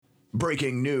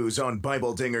Breaking news on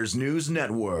Bible Dingers News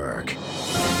Network.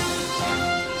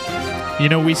 You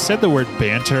know, we said the word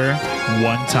banter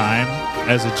one time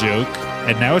as a joke,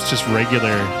 and now it's just regular.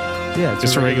 Yeah, it's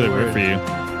just a regular word for you.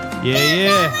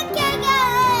 Yeah.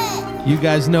 You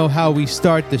guys know how we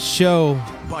start the show.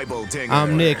 Bible Dingers.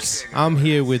 I'm Nick. I'm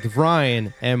here with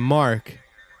Ryan and Mark.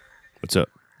 What's up?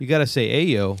 You gotta say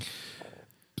ayo.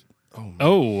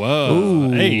 Oh,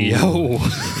 hey, yo.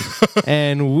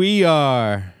 And we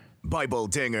are Bible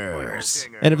Dingers.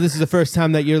 And if this is the first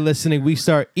time that you're listening, we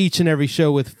start each and every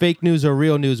show with fake news or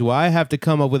real news where I have to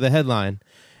come up with a headline,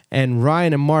 and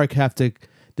Ryan and Mark have to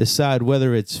decide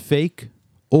whether it's fake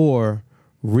or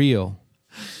real.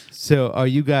 So are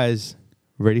you guys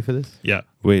ready for this? Yeah.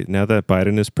 Wait, now that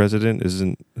Biden is president,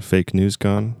 isn't fake news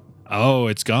gone? Oh,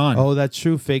 it's gone. Oh, that's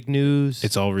true. Fake news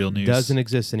It's all real news. doesn't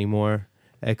exist anymore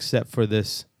except for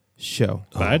this show.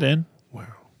 Biden.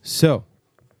 So,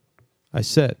 I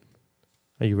said,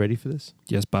 are you ready for this?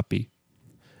 Yes, papi.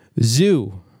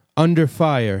 Zoo under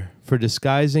fire for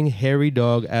disguising hairy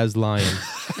dog as lion.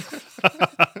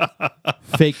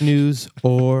 Fake news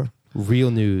or real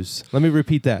news? Let me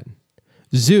repeat that.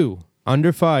 Zoo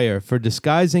under fire for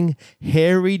disguising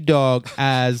hairy dog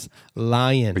as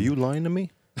lion. Are you lying to me?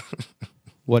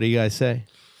 What do you guys say?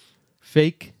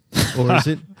 Fake or is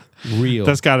it real?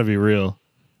 That's got to be real.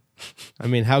 I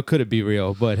mean, how could it be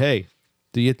real? But hey,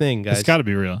 do your thing, guys. It's got to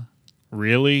be real.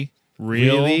 Really?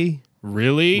 Real? Really?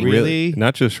 Really? Really?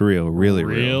 Not just real, really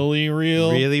real. Really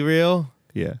real? Really real?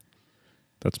 Yeah.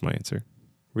 That's my answer.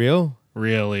 Real?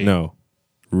 Really? No.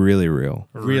 Really real.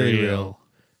 Really real.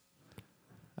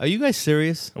 Are you guys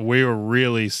serious? We were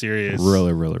really serious.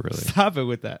 Really. Stop it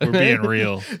with that. We're being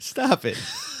real. Stop it.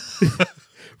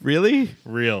 Really?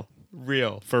 Real.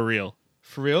 Real. For real.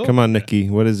 For real? Come on, Nikki.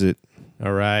 What is it?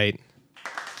 All right.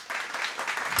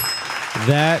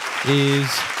 That is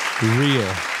real.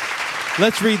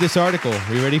 Let's read this article.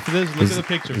 Are you ready for this? Look at the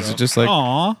picture, Is bro. it just like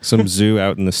Aw. some zoo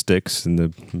out in the sticks in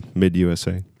the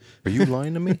mid-USA? Are you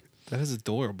lying to me? That is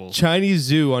adorable. Chinese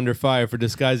zoo under fire for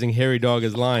disguising hairy dog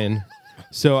as lion.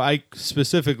 So I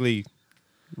specifically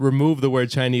removed the word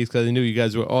Chinese because I knew you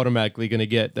guys were automatically going to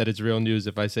get that it's real news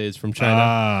if I say it's from China.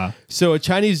 Ah. So a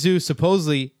Chinese zoo,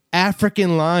 supposedly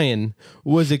African lion,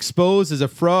 was exposed as a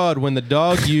fraud when the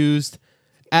dog used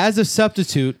as a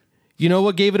substitute. You know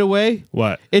what gave it away?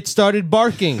 What? It started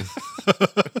barking.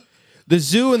 The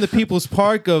zoo in the People's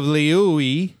Park of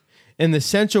Liui in the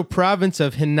central province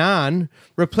of Henan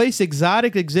replaced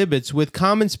exotic exhibits with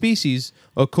common species,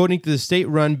 according to the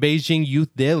state-run Beijing Youth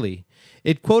Daily.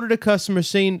 It quoted a customer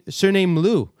surnamed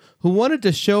Lu, who wanted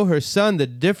to show her son the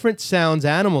different sounds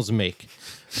animals make.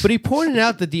 But he pointed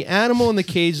out that the animal in the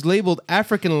cage labeled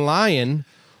African lion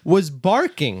was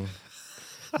barking.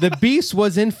 The beast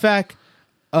was, in fact,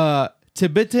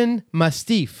 Tibetan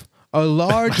Mastiff, a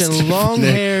large and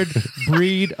long-haired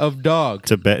breed of dog.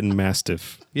 Tibetan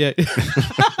Mastiff. Yeah.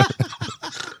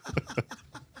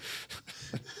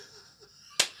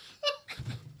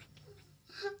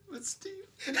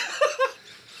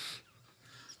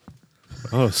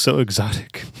 Oh, so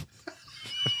exotic.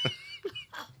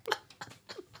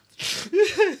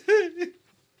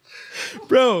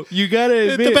 Bro, you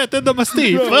gotta admit. Tibetan the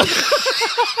Mastiff.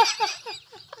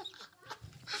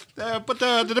 Put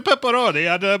the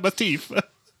pepperoni on the Mastiff.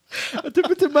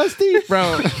 Tibetan Mastiff,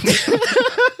 bro.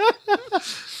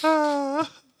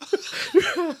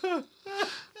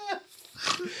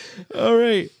 All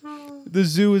right. The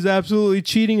zoo is absolutely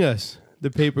cheating us, the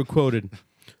paper quoted,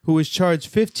 who was charged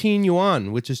 15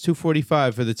 yuan, which is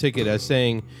 $2.45 for the ticket, as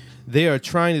saying they are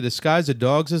trying to disguise the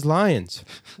dogs as lions.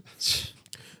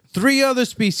 3 other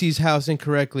species housed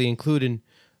incorrectly, including,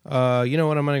 you know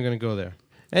what, I'm not going to go there. Are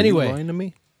you Anyway, lying to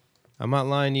me? I'm not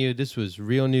lying to you. This was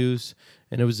real news,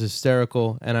 and it was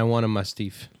hysterical, and I want a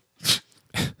Mastiff.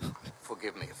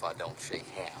 Forgive me if I don't shake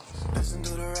hands. Listen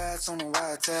to the rats on the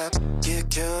wiretap. Get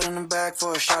killed in the back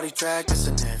for a shawty track.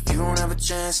 Listen, if you don't have a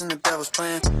chance and the devil's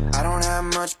plan, I don't have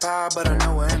much power, but I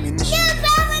know what ammunition is.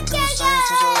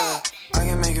 I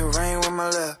can make it rain with my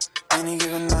left. Any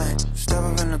given night, step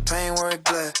up in the pain where it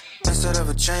bled. Instead of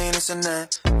a chain, it's a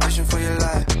net. Wishing for your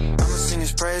life. I'ma sing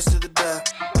his praise to the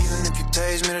death. Even if you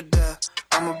tase me to death,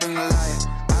 I'ma bring the light.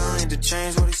 I don't need to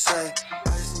change what he say. I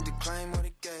just need to claim what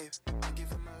he gave. I give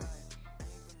him my life.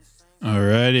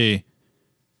 Alrighty.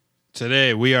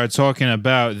 Today we are talking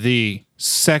about the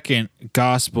second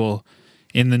gospel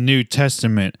in the New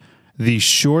Testament, the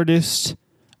shortest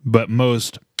but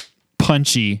most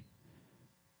punchy.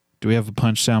 Do we have a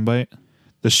punch soundbite?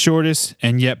 The shortest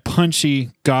and yet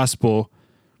punchy gospel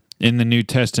in the New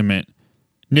Testament.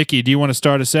 Nikki, do you want to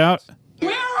start us out?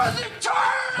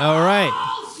 All right.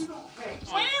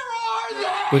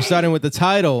 We're starting with the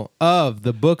title of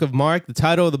the book of Mark. The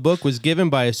title of the book was given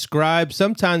by a scribe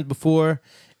sometime before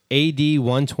AD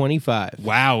 125.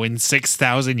 Wow, in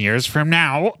 6,000 years from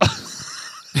now.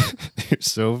 You're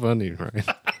so funny, right?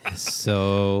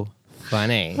 So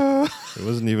funny. It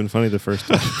wasn't even funny the first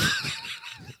time.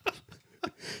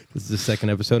 This is the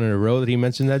second episode in a row that he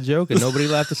mentioned that joke, and nobody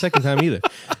laughed the second time either.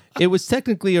 It was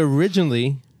technically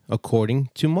originally according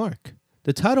to Mark.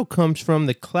 The title comes from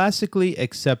the classically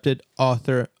accepted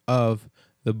author of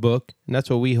the book, and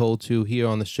that's what we hold to here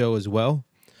on the show as well.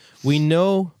 We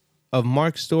know of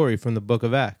Mark's story from the book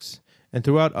of Acts, and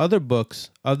throughout other books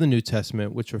of the New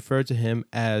Testament, which refer to him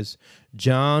as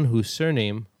John, whose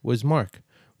surname was Mark.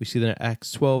 We see that in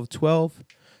Acts 12:12,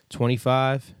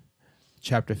 25,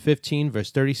 chapter 15, verse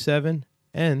 37,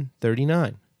 and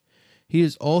 39. He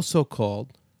is also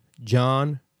called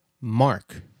John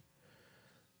Mark.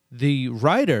 The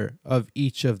writer of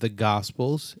each of the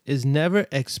Gospels is never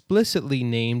explicitly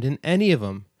named in any of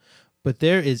them, but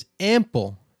there is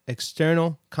ample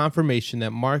external confirmation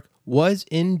that Mark was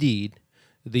indeed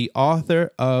the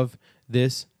author of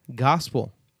this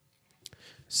Gospel.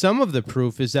 Some of the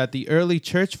proof is that the early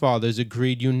church fathers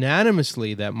agreed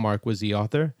unanimously that Mark was the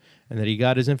author and that he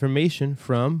got his information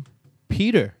from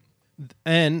Peter.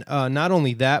 And not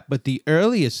only that, but the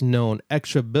earliest known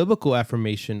extra-biblical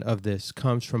affirmation of this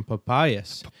comes from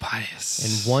Papias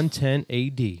in 110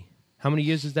 AD. How many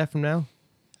years is that from now?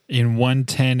 In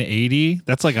 110 AD?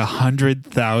 That's like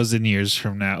 100,000 years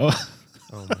from now.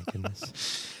 Oh, my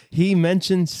goodness. He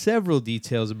mentioned several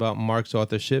details about Mark's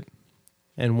authorship,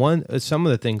 and some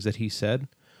of the things that he said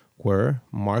were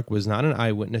Mark was not an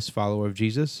eyewitness follower of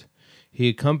Jesus. He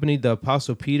accompanied the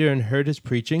Apostle Peter and heard his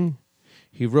preaching.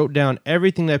 He wrote down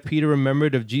everything that Peter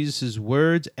remembered of Jesus'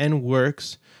 words and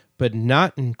works, but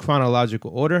not in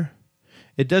chronological order.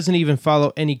 It doesn't even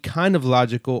follow any kind of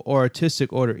logical or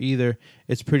artistic order either.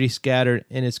 It's pretty scattered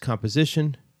in its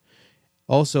composition.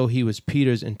 Also, he was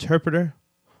Peter's interpreter.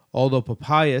 Although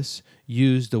Papias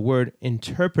used the word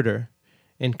interpreter,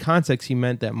 in context he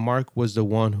meant that Mark was the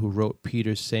one who wrote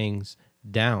Peter's sayings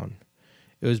down.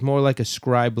 It was more like a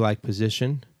scribe-like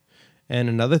position. And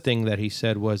another thing that he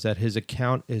said was that his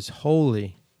account is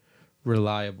wholly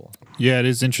reliable. Yeah, it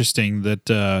is interesting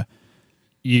that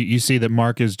you see that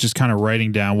Mark is just kind of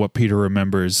writing down what Peter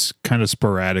remembers kind of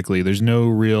sporadically. There's no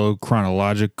real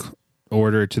chronological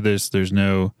order to this. There's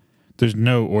no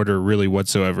order really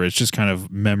whatsoever. It's just kind of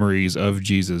memories of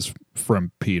Jesus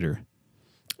from Peter.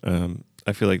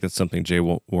 I feel like that's something J.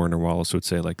 Warner Wallace would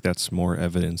say, like that's more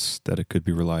evidence that it could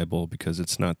be reliable because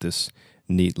it's not this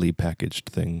neatly packaged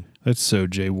thing. That's so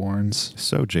Jay Warren's.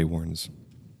 So Jay Warren's.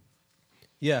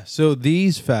 Yeah, so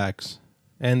these facts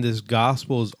and this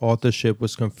gospel's authorship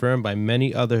was confirmed by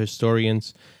many other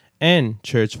historians and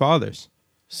church fathers.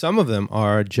 Some of them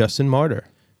are Justin Martyr,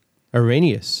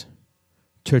 Irenaeus,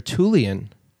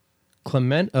 Tertullian,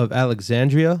 Clement of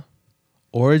Alexandria,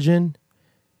 Origen,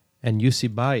 and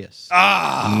Eusebius.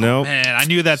 No. Man, I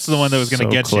knew that's the one that was going to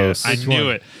So get close. you. I Which knew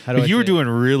one? it. How do But I you were say it? doing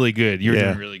really good. You were Yeah.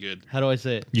 doing really good. How do I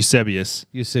say it? Eusebius.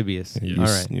 Eusebius. All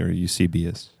right. You're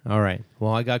Eusebius. All right.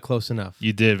 Well, I got close enough.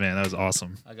 You did, man. That was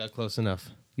awesome. I got close enough.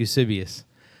 Eusebius.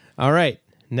 All right.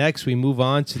 Next, we move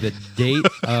on to the date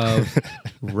of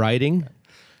writing.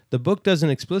 The book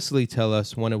doesn't explicitly tell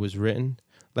us when it was written,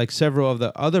 like several of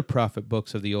the other prophet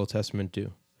books of the Old Testament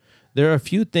do. There are a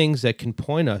few things that can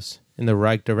point us in the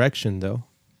right direction, though.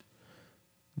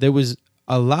 There was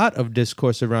a lot of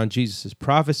discourse around Jesus'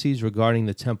 prophecies regarding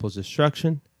the temple's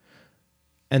destruction,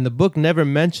 and the book never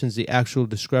mentions the actual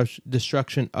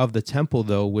destruction of the temple,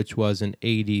 though, which was in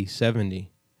AD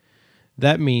 70.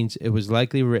 That means it was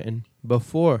likely written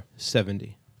before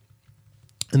 70.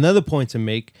 Another point to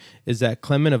make is that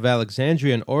Clement of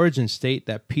Alexandria and Origen state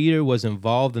that Peter was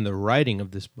involved in the writing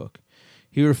of this book.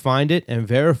 He refined it and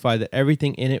verified that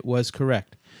everything in it was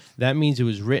correct. That means it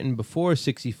was written before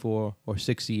 64 or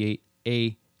 68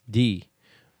 AD,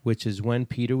 which is when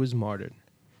Peter was martyred.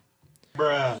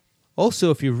 Bruh.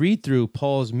 Also, if you read through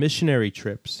Paul's missionary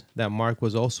trips that Mark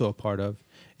was also a part of,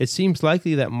 it seems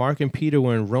likely that Mark and Peter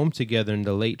were in Rome together in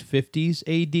the late 50s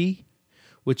AD,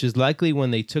 which is likely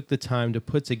when they took the time to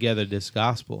put together this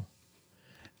gospel.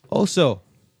 Also,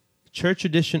 church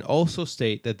tradition also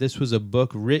state that this was a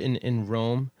book written in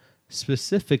Rome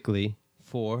specifically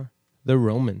for the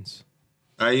Romans.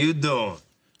 How you doing?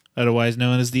 Otherwise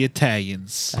known as the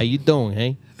Italians. How you doing,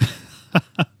 hey?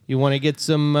 You want to get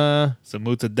some, Some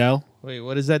Mutadel. wait,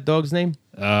 what is that dog's name?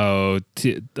 Oh,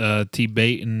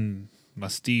 Tibetan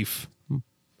Mastiff.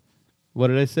 What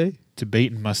did I say?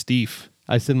 Tibetan Mastiff.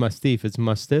 I said Mastiff. It's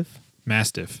Mastiff?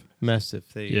 Mastiff.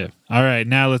 Mastiff. There you Yeah. All right,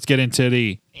 now let's get into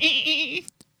the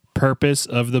purpose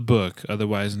of the book,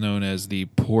 otherwise known as the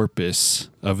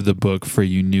porpoise of the book for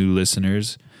you new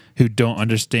listeners who don't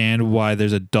understand why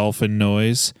there's a dolphin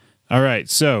noise. All right,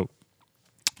 so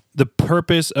the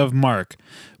purpose of Mark.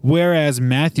 Whereas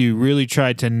Matthew really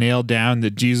tried to nail down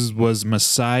that Jesus was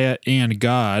Messiah and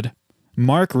God,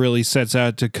 Mark really sets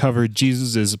out to cover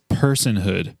Jesus'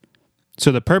 personhood.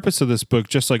 So the purpose of this book,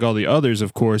 just like all the others,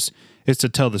 of course, is to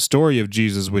tell the story of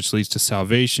Jesus, which leads to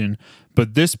salvation.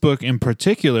 But this book in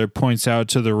particular points out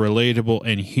to the relatable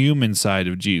and human side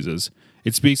of Jesus.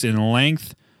 It speaks in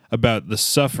length about the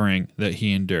suffering that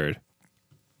he endured.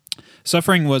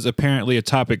 Suffering was apparently a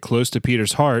topic close to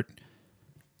Peter's heart,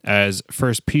 as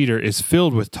 1 Peter is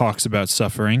filled with talks about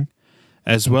suffering,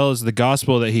 as well as the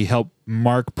gospel that he helped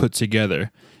Mark put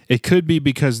together. It could be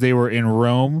because they were in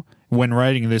Rome when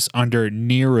writing this under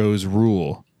Nero's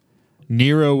rule.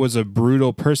 Nero was a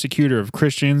brutal persecutor of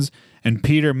Christians, and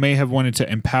Peter may have wanted to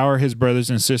empower his brothers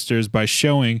and sisters by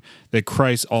showing that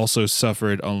Christ also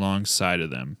suffered alongside of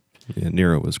them. Yeah,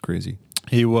 Nero was crazy.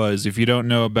 He was. If you don't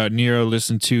know about Nero,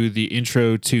 listen to the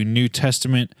Intro to New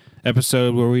Testament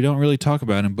episode where we don't really talk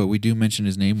about him, but we do mention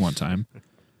his name one time.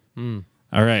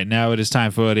 All right, now it is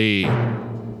time for the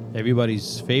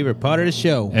Everybody's favorite part of the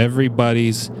show.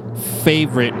 everybody's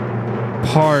favorite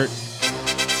part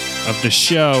of the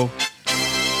show.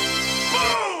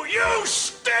 Boo! You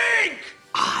stink!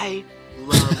 I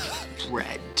love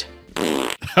bread.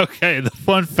 Okay, the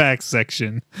fun facts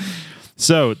section.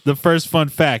 So, the first fun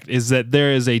fact is that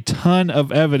there is a ton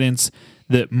of evidence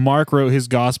that Mark wrote his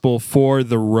gospel for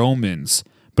the Romans.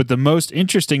 But the most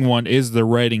interesting one is the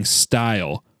writing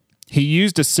style. He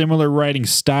used a similar writing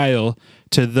style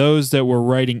to those that were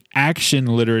writing action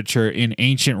literature in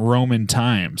ancient Roman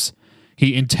times.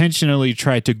 He intentionally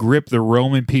tried to grip the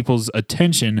Roman people's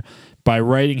attention by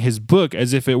writing his book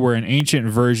as if it were an ancient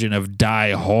version of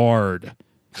Die Hard.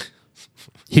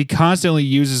 He constantly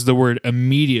uses the word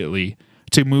immediately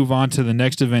to move on to the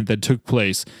next event that took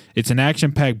place. It's an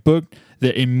action-packed book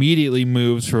that immediately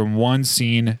moves from one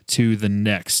scene to the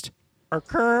next.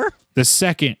 The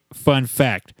second fun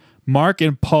fact, Mark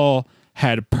and Paul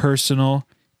had personal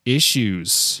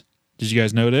issues. Did you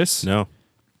guys know this? No.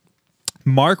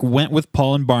 Mark went with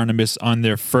Paul and Barnabas on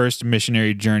their first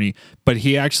missionary journey, but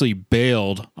he actually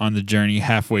bailed on the journey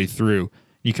halfway through.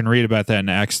 You can read about that in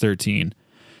Acts 13.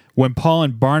 When Paul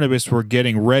and Barnabas were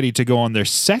getting ready to go on their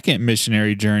second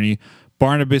missionary journey,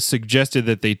 Barnabas suggested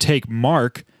that they take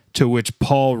Mark, to which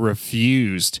Paul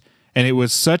refused. And it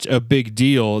was such a big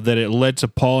deal that it led to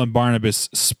Paul and Barnabas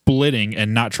splitting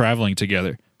and not traveling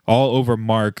together, all over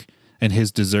Mark and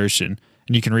his desertion.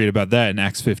 And you can read about that in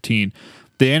Acts 15.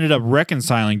 They ended up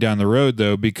reconciling down the road,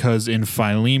 though, because in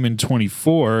Philemon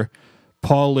 24,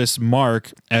 Paul lists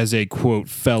Mark as a, quote,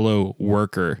 fellow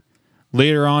worker.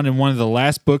 Later on in one of the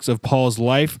last books of Paul's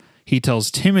life, he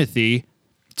tells Timothy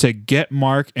to get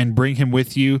Mark and bring him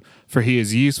with you, for he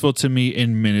is useful to me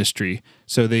in ministry.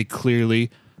 So they clearly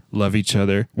love each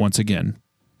other once again.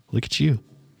 Look at you.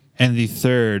 And the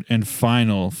third and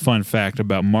final fun fact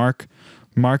about Mark,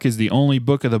 Mark is the only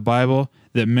book of the Bible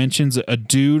that mentions a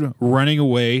dude running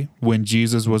away when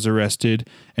Jesus was arrested,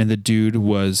 and the dude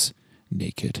was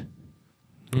naked.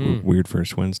 Weird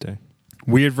First Wednesday.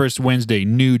 Weird vs. Wednesday,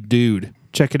 nude dude.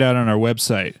 Check it out on our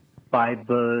website.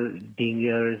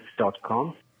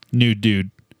 BibleDingers.com. Nude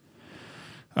dude.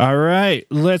 All right,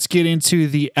 let's get into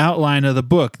the outline of the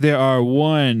book. There are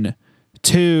 1,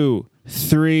 2,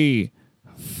 3,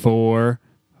 4,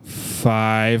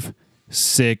 5,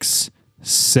 6,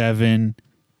 7,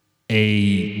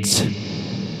 8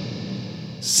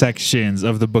 sections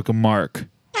of the book of Mark.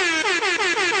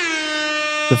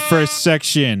 The first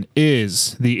section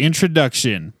is the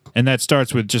introduction, and that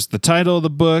starts with just the title of the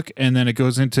book, and then it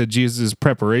goes into Jesus'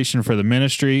 preparation for the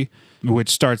ministry, which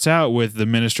starts out with the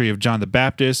ministry of John the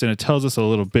Baptist, and it tells us a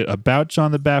little bit about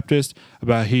John the Baptist,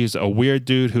 about he's a weird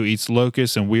dude who eats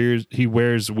locusts and he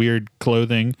wears weird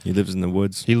clothing. He lives in the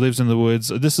woods. He lives in the woods.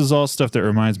 This is all stuff that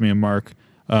reminds me of Mark,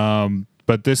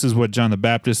 but this is what John the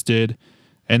Baptist did.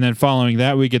 And then following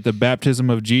that, we get the baptism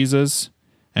of Jesus,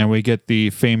 and we get the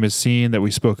famous scene that we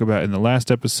spoke about in the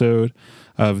last episode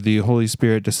of the Holy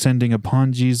Spirit descending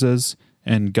upon Jesus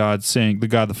and God saying, the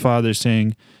God the Father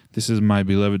saying, "This is my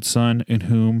beloved Son in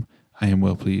whom I am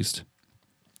well pleased."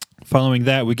 Following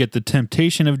that, we get the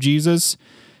temptation of Jesus,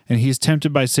 and he's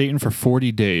tempted by Satan for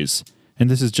 40 days. And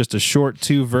this is just a short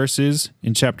 2 verses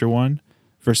in chapter 1,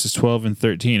 verses 12 and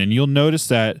 13. And you'll notice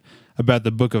that about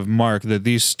the book of Mark, that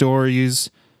these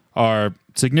stories are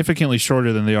significantly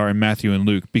shorter than they are in Matthew and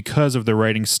Luke because of the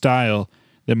writing style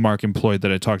that Mark employed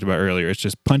that I talked about earlier. It's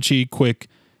just punchy, quick,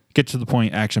 get to the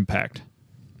point, action-packed.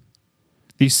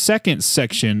 The second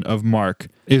section of Mark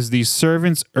is the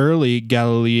servant's early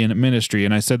Galilean ministry.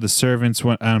 And I said the servants,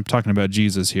 when I'm talking about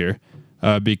Jesus here,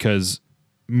 because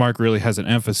Mark really has an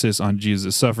emphasis on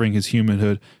Jesus' suffering, his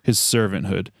humanhood, his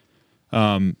servanthood.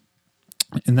 And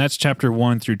that's chapter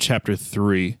 1 through chapter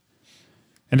 3.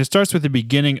 And it starts with the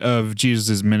beginning of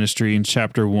Jesus' ministry in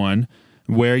chapter 1,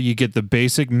 where you get the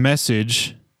basic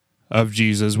message of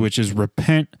Jesus, which is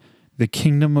repent, the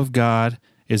kingdom of God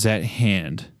is at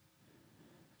hand.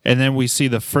 And then we see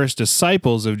the first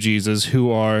disciples of Jesus,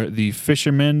 who are the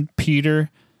fishermen,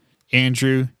 Peter,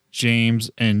 Andrew,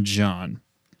 James, and John.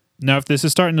 Now, if this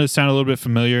is starting to sound a little bit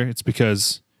familiar, it's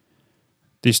because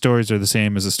these stories are the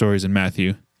same as the stories in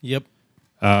Matthew. Yep.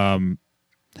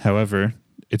 However,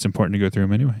 it's important to go through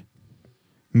them anyway.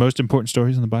 Most important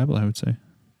stories in the Bible, I would say.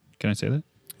 Can I say that?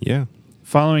 Yeah.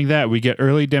 Following that, we get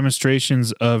early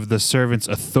demonstrations of the servant's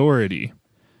authority.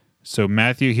 So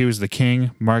Matthew, he was the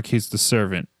king. Mark, he's the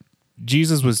servant.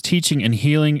 Jesus was teaching and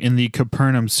healing in the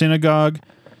Capernaum synagogue,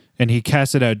 and he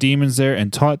casted out demons there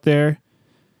and taught there.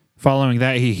 Following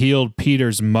that, he healed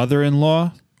Peter's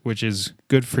mother-in-law, which is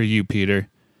good for you, Peter.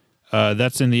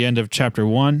 That's in the end of chapter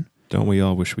 1. Don't we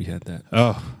all wish we had that?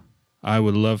 Oh, I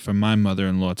would love for my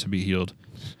mother-in-law to be healed.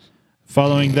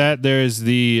 Following that, there is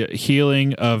the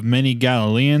healing of many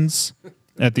Galileans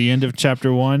at the end of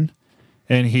chapter 1,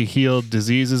 and he healed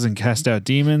diseases and cast out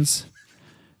demons.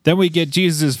 Then we get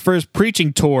Jesus' first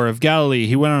preaching tour of Galilee.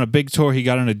 He went on a big tour. He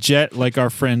got on a jet like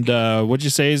our friend, what'd you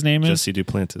say his name is? Jesse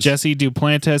Duplantis. Jesse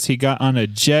Duplantis. He got on a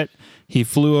jet. He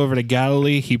flew over to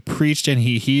Galilee. He preached and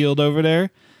he healed over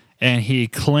there, and he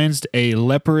cleansed a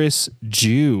leprous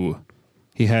Jew.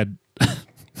 He had...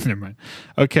 Never mind.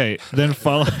 Okay, then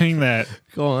following that...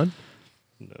 Go on.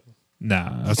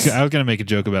 Nah, I was going to make a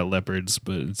joke about leopards,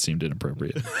 but it seemed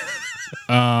inappropriate.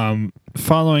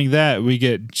 Following that, we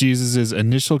get Jesus'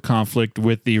 initial conflict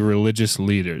with the religious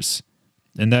leaders.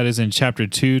 And that is in chapter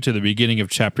 2 to the beginning of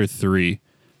chapter 3.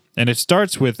 And it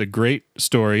starts with a great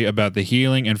story about the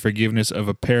healing and forgiveness of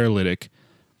a paralytic.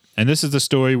 And this is the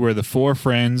story where the 4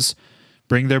 friends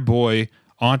bring their boy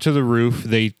onto the roof.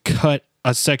 They cut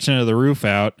a section of the roof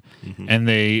out, and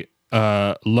they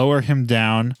lower him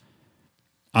down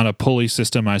on a pulley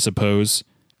system, I suppose.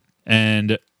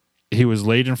 And he was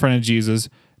laid in front of Jesus.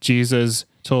 Jesus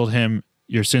told him,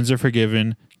 your sins are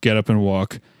forgiven, get up and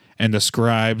walk. And the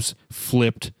scribes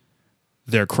flipped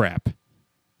their crap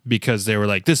because they were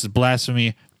like, this is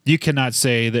blasphemy. You cannot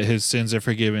say that his sins are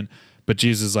forgiven. But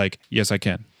Jesus is like, yes, I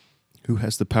can. Who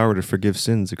has the power to forgive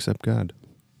sins except God?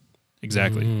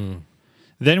 Exactly.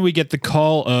 Then we get the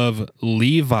call of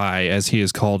Levi, as he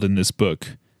is called in this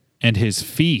book, and his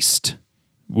feast,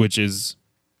 which is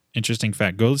interesting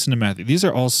fact. Go listen to Matthew. These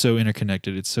are all so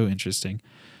interconnected. It's so interesting.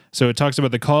 So it talks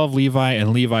about the call of Levi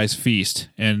and Levi's feast.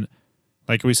 And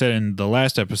like we said in the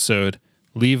last episode,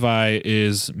 Levi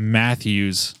is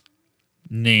Matthew's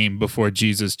name before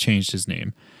Jesus changed his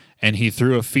name. And he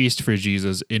threw a feast for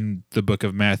Jesus in the book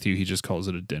of Matthew. He just calls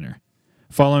it a dinner.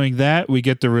 Following that, we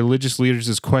get the religious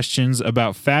leaders' questions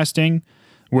about fasting,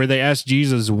 where they ask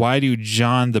Jesus, why do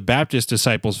John the Baptist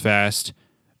disciples fast,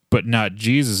 but not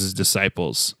Jesus'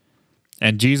 disciples?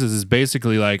 And Jesus is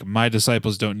basically like, my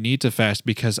disciples don't need to fast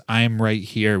because I'm right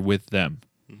here with them.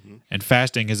 And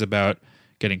fasting is about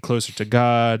getting closer to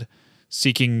God,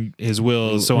 seeking his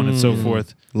will, so on and so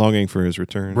forth. Longing for his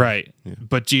return. Right. Yeah.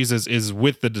 But Jesus is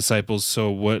with the disciples,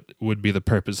 so what would be the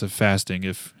purpose of fasting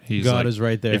if he's God like, is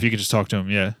right there. If you could just talk to him,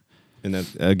 yeah. And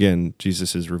that, again,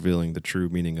 Jesus is revealing the true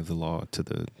meaning of the law to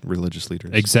the religious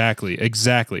leaders. Exactly.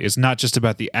 It's not just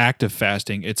about the act of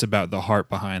fasting, it's about the heart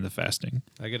behind the fasting.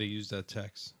 I got to use that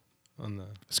text on the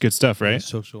It's good stuff, right?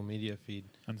 social media feed.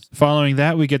 Following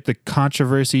that, we get the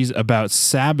controversies about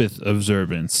Sabbath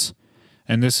observance.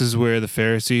 And this is where the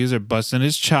Pharisees are busting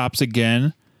his chops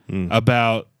again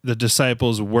about the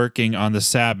disciples working on the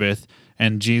Sabbath.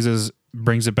 And Jesus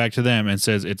brings it back to them and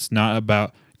says it's not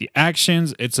about the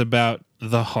actions, it's about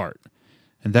the heart.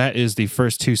 And that is the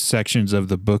first 2 sections of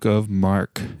the book of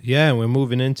Mark. Yeah, and we're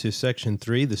moving into section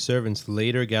 3, the servant's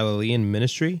later Galilean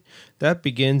ministry. That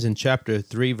begins in chapter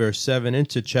 3, verse 7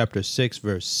 into chapter 6,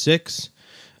 verse 6.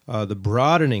 The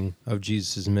broadening of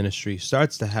Jesus' ministry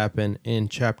starts to happen in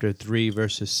chapter 3,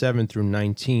 verses 7 through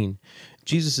 19.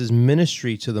 Jesus'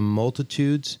 ministry to the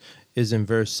multitudes is in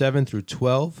verse 7 through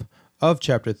 12 of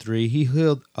chapter 3. He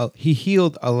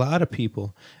healed a lot of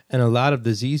people, and a lot of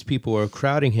diseased people were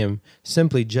crowding him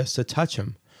simply just to touch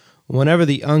him. Whenever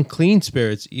the unclean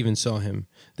spirits even saw him,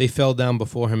 they fell down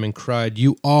before him and cried,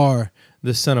 "You are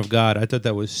the Son of God." I thought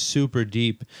that was super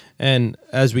deep. And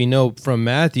as we know from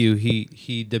Matthew,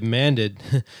 he demanded,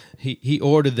 he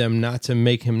ordered them not to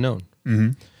make him known.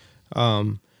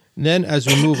 Then as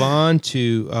we move on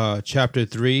to chapter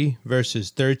 3,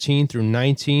 verses 13 through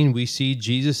 19, we see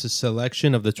Jesus'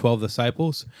 selection of the 12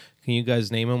 disciples. Can you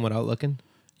guys name them without looking?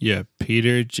 Yeah,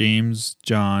 Peter, James,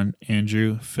 John,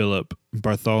 Andrew, Philip,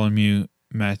 Bartholomew,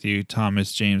 Matthew,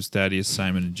 Thomas, James, Thaddeus,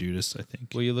 Simon, and Judas, I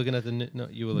think. Were you looking at the... No,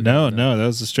 you were looking No, at the no, that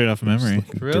was straight off of memory.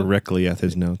 For real? Directly at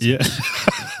his notes. Yeah.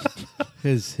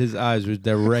 His eyes were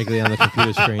directly on the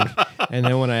computer screen. And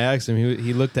then when I asked him,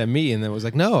 he looked at me and then was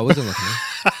like, no, I wasn't looking at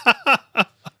you.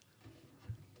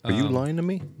 Are you lying to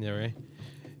me? Yeah, right.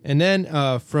 And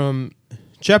then from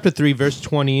chapter 3, verse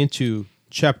 20 into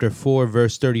chapter 4,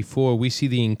 verse 34, we see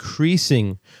the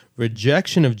increasing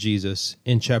rejection of Jesus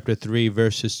in chapter 3,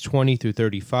 verses 20 through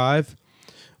 35.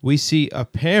 We see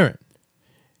apparent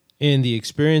in the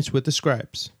experience with the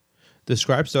scribes. The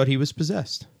scribes thought he was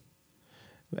possessed.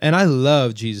 And I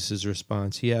love Jesus'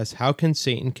 response. He asks, how can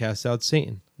Satan cast out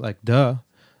Satan? Like, duh.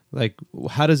 Like,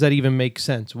 how does that even make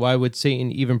sense? Why would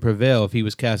Satan even prevail if he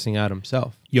was casting out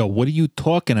himself? Yo, what are you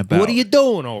talking about? What are you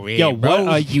doing over here, Yo, bro? what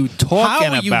are you talking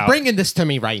How are you about? bringing this to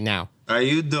me right now? How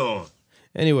you doing?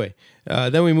 Anyway,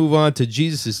 then we move on to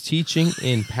Jesus' teaching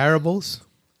in parables.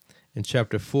 In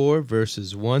chapter 4,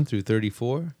 verses 1 through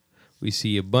 34, we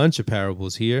see a bunch of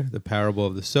parables here. The parable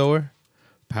of the sower,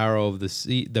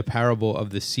 the parable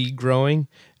of the seed growing,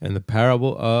 and the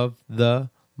parable of the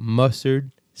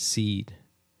mustard seed.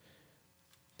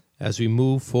 As we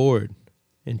move forward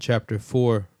in chapter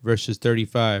 4, verses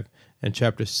 35, and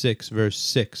chapter 6, verse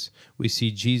 6, we see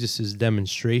Jesus'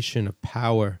 demonstration of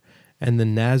power and the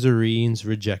Nazarenes'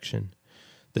 rejection.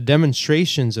 The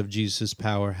demonstrations of Jesus'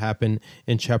 power happen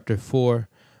in chapter 4,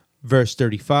 verse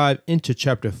 35, into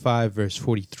chapter 5, verse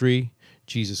 43.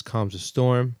 Jesus calms a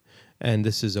storm, and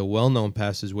this is a well-known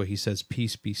passage where he says,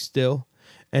 "Peace, be still."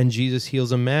 And Jesus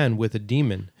heals a man with a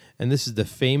demon, and this is the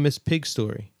famous pig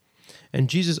story. And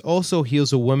Jesus also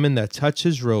heals a woman that touched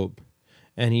his robe,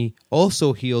 and he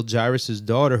also healed Jairus'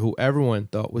 daughter, who everyone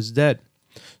thought was dead.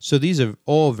 So these are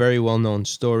all very well-known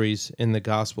stories in the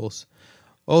Gospels.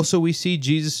 Also, we see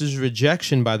Jesus'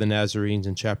 rejection by the Nazarenes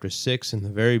in chapter 6, in the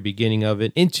very beginning of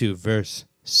it, into verse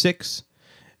 6.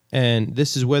 And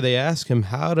this is where they ask him,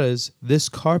 how does this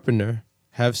carpenter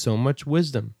have so much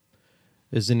wisdom?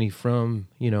 Isn't he from,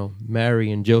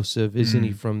 Mary and Joseph? Isn't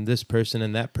he from this person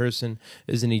and that person?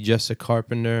 Isn't he just a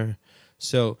carpenter?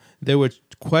 So they were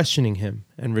questioning him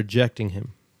and rejecting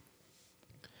him.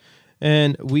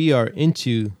 And we are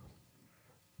into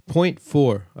point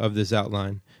 4 of this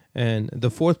outline. And the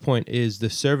fourth point is the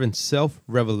servant's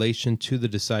self-revelation to the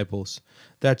disciples.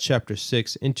 That's chapter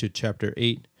 6 into chapter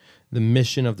 8, the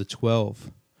mission of the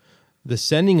 12. The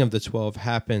sending of the 12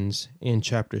 happens in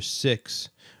chapter 6,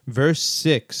 verse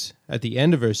 6, at the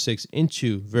end of verse 6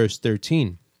 into verse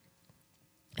 13.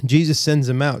 Jesus sends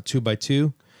them out 2 by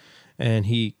 2, and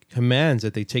he commands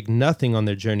that they take nothing on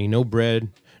their journey, no bread,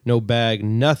 no bag,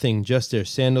 nothing, just their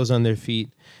sandals on their feet.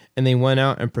 And they went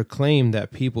out and proclaimed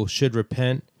that people should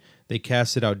repent. They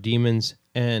casted out demons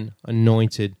and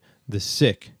anointed the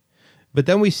sick. But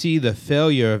then we see the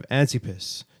failure of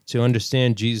Antipas to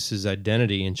understand Jesus'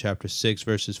 identity in chapter 6,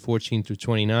 verses 14 through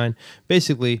 29.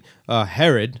 Basically,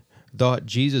 Herod thought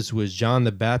Jesus was John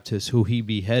the Baptist, who he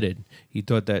beheaded. He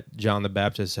thought that John the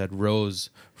Baptist had rose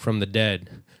from the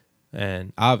dead.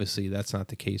 And obviously, that's not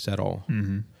the case at all.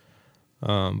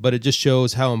 But it just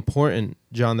shows how important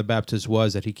John the Baptist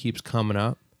was, that he keeps coming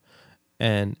up.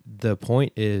 And the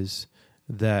point is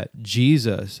that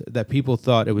that people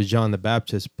thought it was John the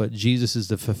Baptist, but Jesus is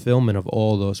the fulfillment of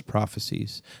all those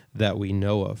prophecies that we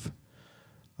know of.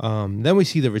 Then we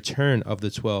see the return of the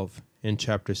 12 in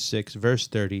chapter 6, verse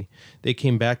 30. They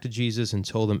came back to Jesus and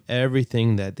told him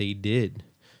everything that they did.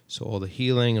 So all the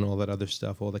healing and all that other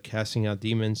stuff, all the casting out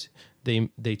demons,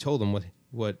 they told him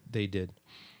what they did.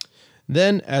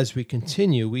 Then, as we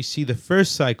continue, we see the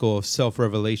first cycle of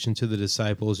self-revelation to the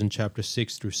disciples in chapter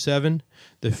 6 through 7,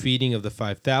 the feeding of the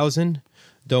 5,000.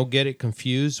 Don't get it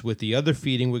confused with the other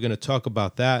feeding. We're going to talk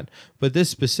about that. But this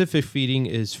specific feeding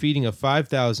is feeding of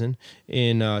 5,000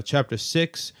 in chapter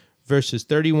 6, verses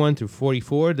 31 through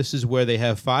 44. This is where they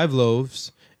have 5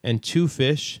 loaves and 2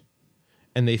 fish,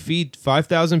 and they feed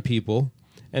 5,000 people,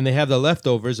 and they have the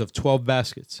leftovers of 12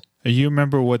 baskets. You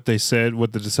remember what they said,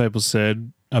 what the disciples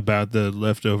said about the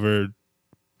leftover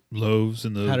loaves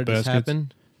and the How did baskets? this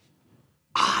happen?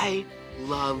 I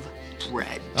love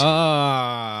bread.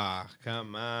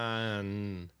 Come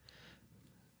on.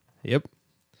 Yep.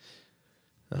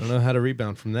 I don't know how to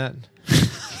rebound from that.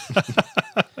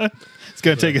 It's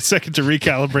going to take a second to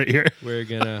recalibrate here. We're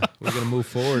gonna move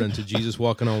forward into Jesus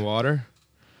walking on water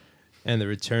and the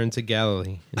return to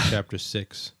Galilee in chapter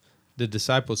 6. the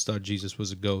disciples thought Jesus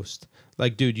was a ghost.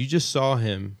 Like, dude, you just saw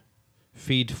him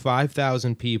feed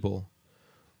 5,000 people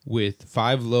with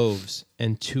 5 loaves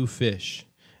and 2 fish,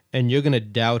 and you're going to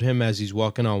doubt him as he's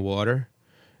walking on water?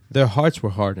 Their hearts were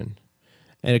hardened.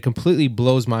 And it completely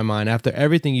blows my mind. After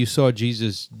everything you saw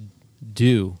Jesus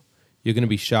do, you're going to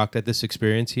be shocked at this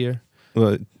experience here?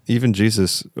 Well, even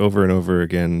Jesus, over and over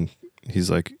again,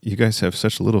 he's like, you guys have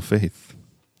such little faith.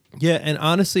 Yeah, and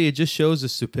honestly, it just shows the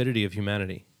stupidity of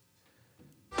humanity.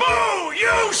 Boo!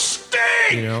 You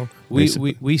stink! You know,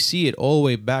 we see it all the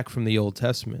way back from the Old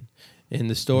Testament in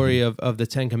the story of the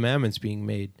 10 Commandments being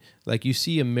made. Like, you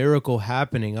see a miracle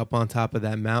happening up on top of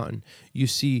that mountain. You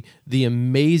see the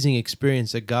amazing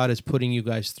experience that God is putting you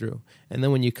guys through. And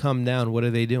then when you come down, what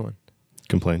are they doing?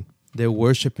 Complain. They're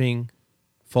worshiping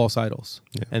false idols,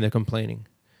 and they're complaining.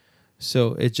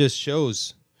 So it just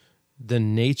shows the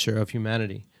nature of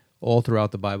humanity all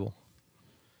throughout the Bible.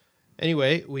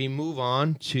 Anyway, we move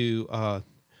on to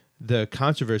the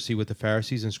controversy with the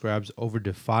Pharisees and scribes over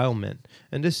defilement.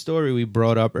 And this story we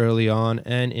brought up early on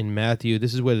and in Matthew.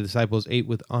 This is where the disciples ate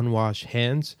with unwashed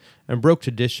hands and broke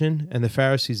tradition, and the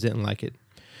Pharisees didn't like it.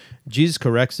 Jesus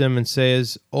corrects them and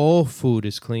says all food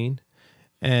is clean,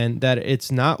 and that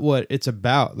it's not what it's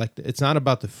about. Like, it's not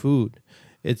about the food.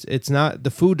 It's not, the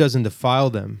food doesn't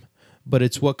defile them, but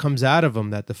it's what comes out of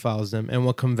them that defiles them. And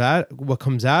what comes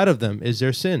out of them is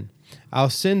their sin. Our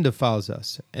sin defiles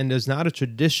us, and there's not a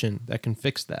tradition that can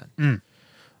fix that.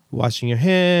 Washing your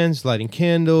hands, lighting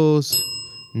candles,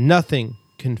 nothing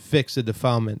can fix the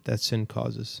defilement that sin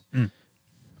causes.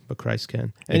 But Christ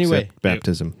can. Anyway. Except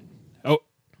baptism. Oh,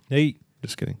 Hey.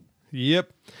 Just kidding.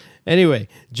 Yep. Anyway,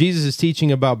 Jesus is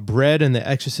teaching about bread, and the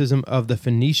exorcism of the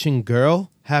Phoenician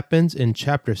girl happens in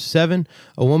chapter 7.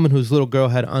 A woman whose little girl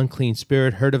had unclean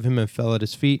spirit heard of him and fell at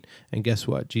his feet. And guess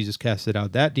what? Jesus casted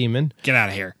out that demon. get out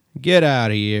of here. Get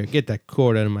out of here. Get that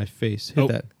cord out of my face. Hit Oh.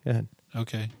 that. Go ahead.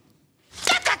 Okay.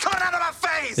 Get that corn out of my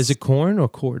face! Is it corn or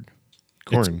cord?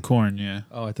 Corn. It's corn, yeah.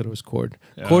 Oh, I thought it was cord.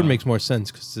 Cord makes more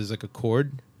sense because there's like a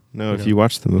cord. No, if you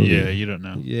watch the movie. Yeah, you don't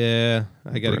know. Yeah,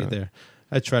 I got to get there.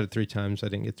 I tried it 3 times. I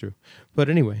didn't get through. But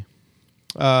anyway,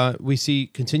 we see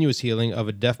continuous healing of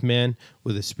a deaf man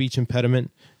with a speech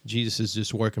impediment. Jesus is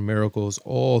just working miracles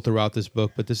all throughout this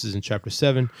book, but this is in chapter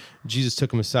 7. Jesus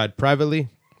took him aside privately,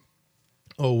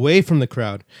 away from the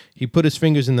crowd. He put his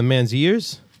fingers in the man's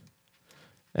ears,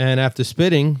 and after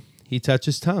spitting, he touched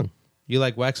his tongue. You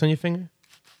like wax on your finger?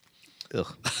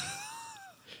 Ugh.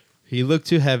 He looked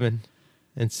to heaven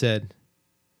and said,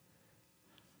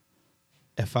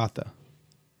 Ephata.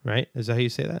 Right? Is that how you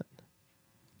say that?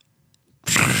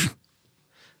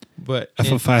 But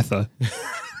Epaphatha.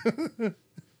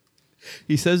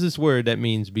 he says this word that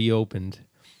means be opened.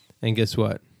 And guess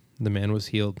what? The man was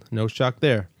healed. No shock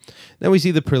there. Then we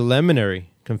see the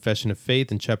preliminary confession of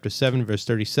faith in chapter 7, verse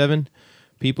 37.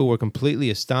 People were completely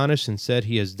astonished and said,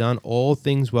 he has done all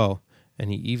things well. And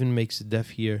he even makes the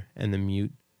deaf hear and the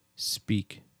mute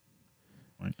speak.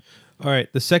 Right. All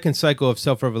right, the second cycle of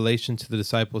self-revelation to the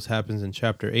disciples happens in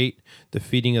chapter 8, the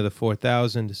feeding of the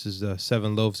 4,000. This is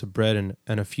 7 loaves of bread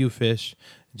and a few fish.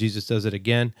 Jesus does it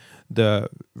again. The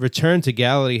return to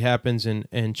Galilee happens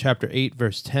in chapter 8,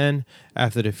 verse 10.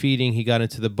 After the feeding, he got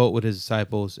into the boat with his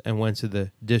disciples and went to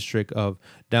the district of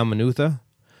Dalmanutha.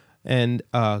 And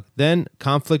then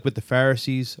conflict with the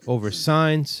Pharisees over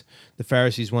signs. The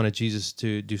Pharisees wanted Jesus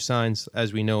to do signs,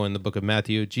 as we know in the book of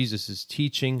Matthew. Jesus is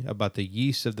teaching about the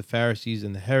yeast of the Pharisees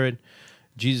and the Herod.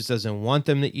 Jesus doesn't want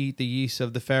them to eat the yeast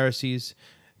of the Pharisees,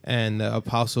 and the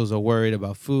apostles are worried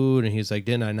about food. And he's like,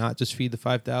 "Didn't I not just feed the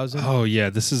 5,000?" Oh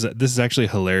yeah, this is actually a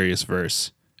hilarious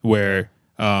verse where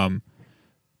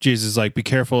Jesus is like, be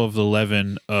careful of the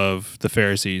leaven of the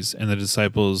Pharisees, and the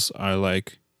disciples are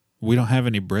like, we don't have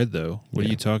any bread though. What are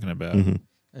you talking about? Mm-hmm.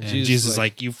 And Jesus is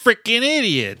like, you freaking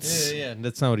idiots. Yeah,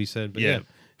 that's not what he said. But Yeah, yeah.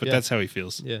 but Yeah. that's how he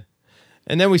feels. Yeah.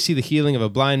 And then we see the healing of a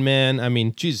blind man. I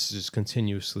mean, Jesus is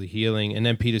continuously healing. And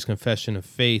then Peter's confession of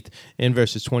faith in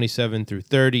verses 27 through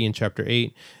 30 in chapter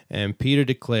 8. And Peter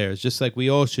declares, just like we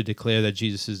all should declare, that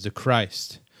Jesus is the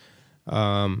Christ.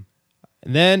 And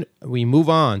then we move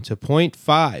on to point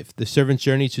 5, the servant's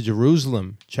journey to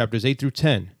Jerusalem, chapters 8 through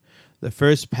 10. The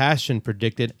first passion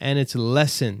predicted and its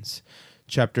lessons,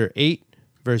 chapter 8,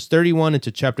 verse 31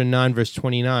 into chapter 9, verse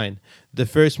 29, the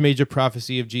first major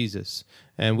prophecy of Jesus.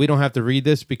 And we don't have to read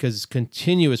this because it's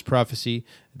continuous prophecy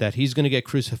that he's going to get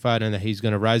crucified and that he's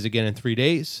going to rise again in 3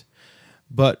 days.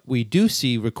 But we do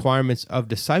see requirements of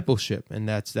discipleship, and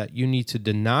that's that you need to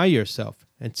deny yourself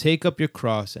and take up your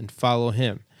cross and follow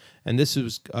him. And this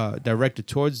was directed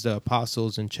towards the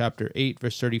apostles in chapter 8,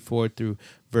 verse 34 through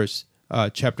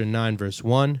chapter 9, verse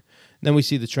 1. Then we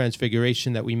see the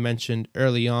transfiguration that we mentioned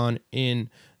early on in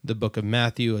the book of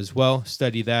Matthew as well.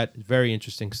 Study that. Very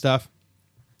interesting stuff.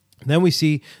 Then we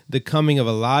see the coming of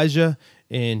Elijah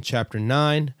in chapter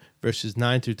 9, verses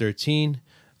 9 through 13.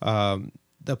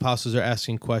 The apostles are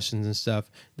asking questions and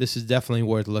stuff. This is definitely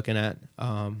worth looking at,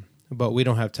 but we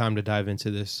don't have time to dive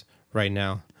into this right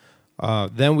now.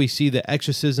 Then we see the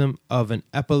exorcism of an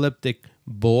epileptic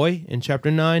boy in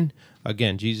chapter 9.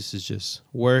 Again, Jesus is just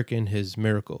working his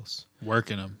miracles.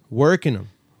 Working them.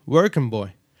 Working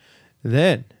boy.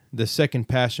 Then the second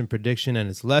passion prediction and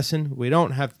its lesson. We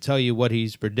don't have to tell you what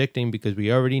he's predicting because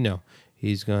we already know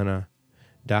he's going to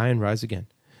die and rise again.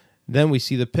 Then we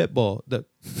see the pitbull, the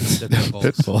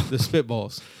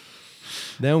spitballs.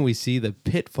 Then we see the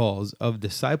pitfalls of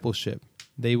discipleship.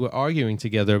 They were arguing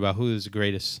together about who is the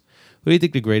greatest. Who do you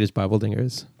think the greatest Bible dinger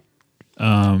is?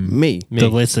 Me. The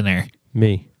listener.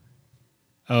 Me.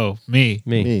 Oh, me.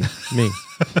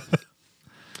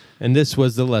 And this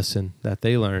was the lesson that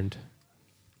they learned.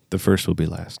 The first will be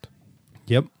last.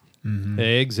 Yep. Mm-hmm.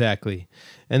 Exactly.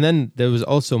 And then there was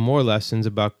also more lessons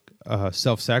about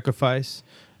self-sacrifice,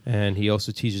 and he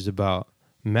also teaches about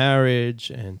marriage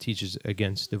and teaches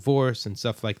against divorce and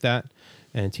stuff like that,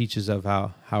 and teaches of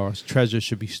how our treasure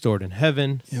should be stored in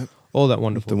heaven. Yep. All that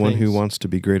wonderful The one things. who wants to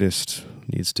be greatest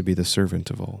needs to be the servant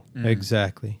of all.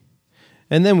 Exactly.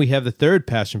 And then we have the third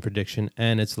passion prediction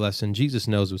and its lesson. Jesus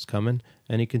knows what's coming,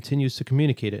 and he continues to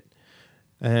communicate it.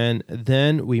 And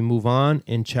then we move on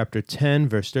in chapter 10,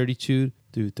 verse 32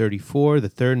 through 34, the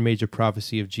third major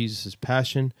prophecy of Jesus'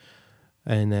 passion.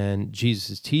 And then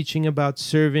Jesus' teaching about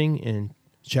serving in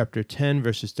chapter 10,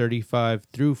 verses 35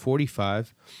 through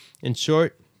 45. In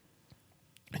short,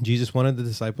 Jesus wanted the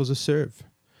disciples to serve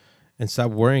and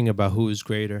stop worrying about who is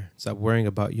greater, stop worrying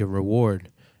about your reward,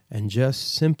 and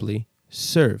just simply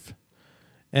serve.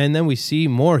 And then we see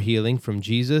more healing from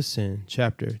Jesus in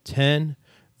chapter 10,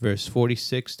 verse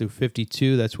 46 through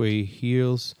 52. That's where he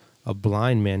heals a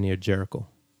blind man near Jericho.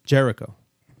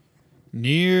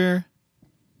 Near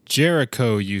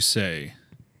Jericho, you say?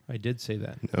 I did say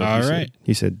that. No, All he right.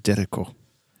 He said Jericho.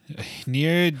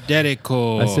 Near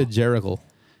Jericho. I said Jericho.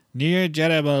 Near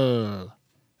Jericho.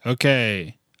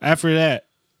 Okay. After that,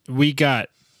 we got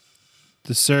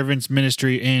the servant's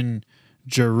ministry in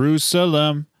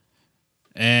Jerusalem,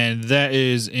 and that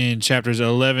is in chapters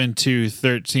 11 to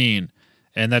 13.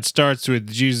 And that starts with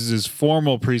Jesus'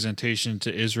 formal presentation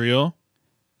to Israel,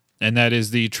 and that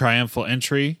is the triumphal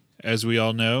entry, as we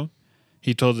all know.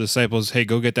 He told the disciples, hey,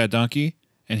 go get that donkey,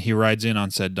 and he rides in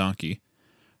on said donkey.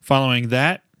 Following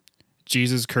that,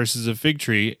 Jesus curses a fig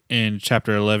tree in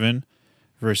chapter 11,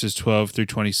 verses 12 through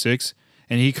 26,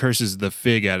 and he curses the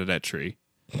fig out of that tree.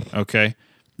 Okay?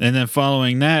 And then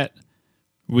following that,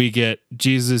 we get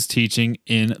Jesus' teaching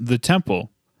in the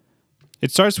temple.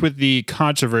 It starts with the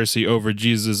controversy over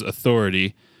Jesus'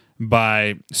 authority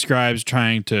by scribes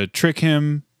trying to trick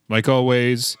him, like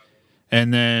always,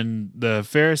 and then the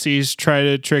Pharisees try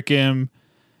to trick him,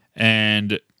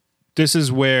 and this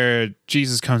is where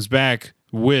Jesus comes back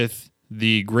with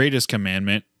the greatest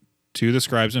commandment to the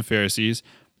scribes and Pharisees,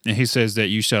 and he says that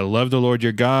you shall love the Lord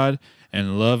your God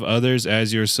and love others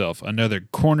as yourself. Another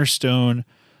cornerstone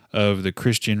of the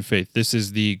Christian faith. This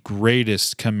is the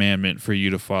greatest commandment for you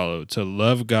to follow, to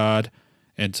love God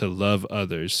and to love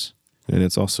others. And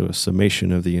it's also a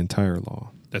summation of the entire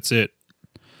law. That's it.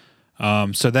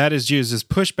 So that is Jesus'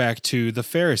 pushback to the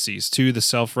Pharisees, to the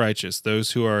self-righteous,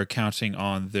 those who are counting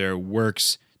on their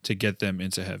works to get them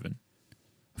into heaven.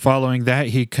 Following that,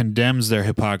 he condemns their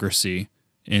hypocrisy.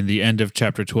 In the end of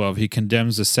chapter 12, he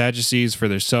condemns the Sadducees for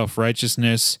their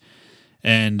self-righteousness.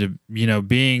 And,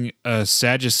 being a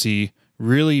Sadducee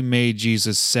really made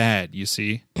Jesus sad, you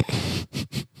see.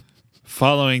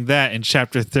 Following that, in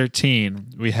chapter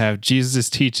 13, we have Jesus'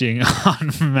 teaching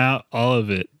on Mount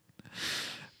Olivet.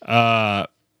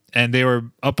 And they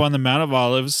were up on the Mount of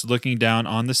Olives looking down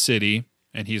on the city,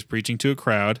 and he's preaching to a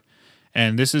crowd.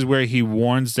 And this is where he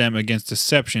warns them against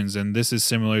deceptions. And this is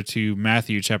similar to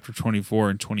Matthew chapter 24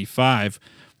 and 25,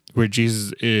 where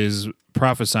Jesus is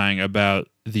prophesying about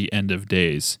the end of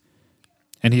days.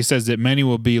 And he says that many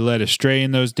will be led astray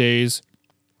in those days.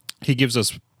 He gives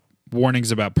us warnings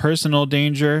about personal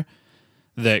danger,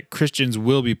 that Christians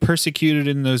will be persecuted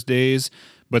in those days.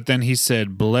 But then he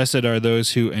said, blessed are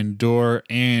those who endure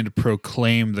and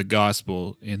proclaim the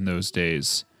gospel in those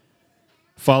days.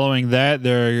 Following that,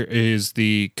 there is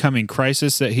the coming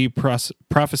crisis that he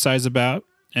prophesies about.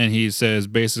 And he says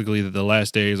basically that the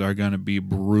last days are going to be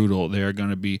brutal. They are going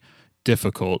to be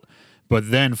difficult. But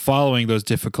then following those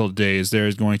difficult days, there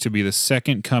is going to be the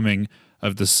second coming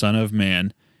of the Son of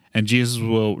Man. And Jesus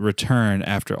will return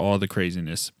after all the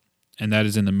craziness. and that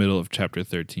is in the middle of chapter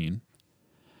 13.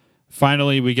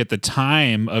 Finally, we get the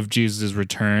time of Jesus'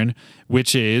 return,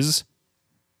 which is,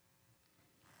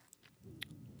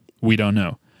 we don't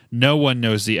know. No one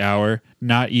knows the hour,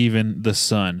 not even the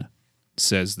Son,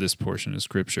 says this portion of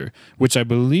Scripture, which I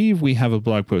believe we have a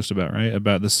blog post about, right?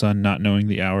 About the Son not knowing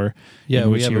the hour. Yeah, in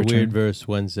we which have he a returned. weird verse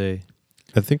Wednesday.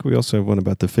 I think we also have one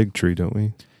about the fig tree, don't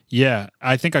we? Yeah,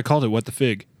 I think I called it What the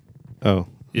Fig. Oh.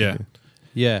 Yeah. okay.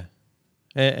 Yeah.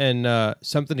 And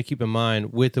something to keep in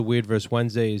mind with the Weird Verse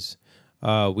Wednesdays,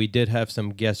 we did have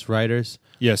some guest writers.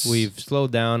 Yes. We've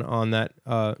slowed down on that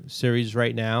series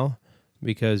right now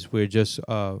because we're just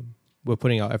we're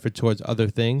putting our effort towards other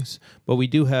things. But we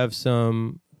do have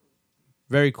some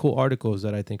very cool articles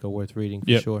that I think are worth reading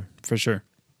for Yep, sure. for sure.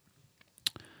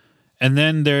 And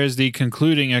then there's the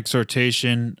concluding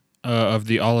exhortation of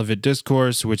the Olivet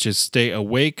Discourse, which is stay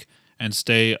awake and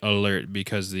stay alert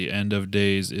because the end of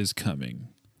days is coming.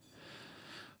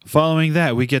 Following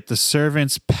that, we get the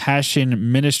servant's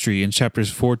passion ministry in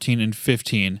chapters 14 and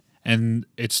 15. And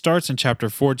it starts in chapter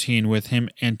 14 with him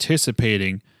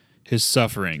anticipating his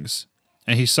sufferings.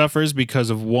 And he suffers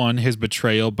because of, one, his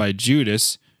betrayal by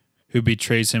Judas, who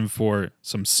betrays him for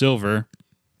some silver.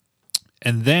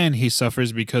 And then he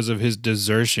suffers because of his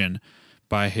desertion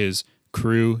by his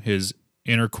crew, his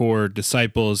inner core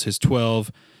disciples, his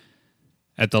 12,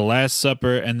 at the Last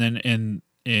Supper, and then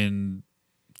in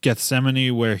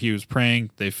Gethsemane, where he was praying,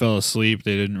 they fell asleep.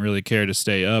 They didn't really care to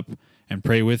stay up and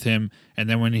pray with him. And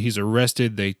then when he's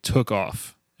arrested, they took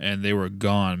off, and they were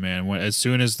gone, man. As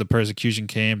soon as the persecution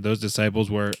came, those disciples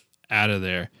were out of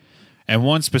there. And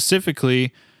one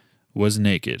specifically was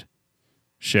naked.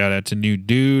 Shout out to New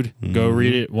Dude. Go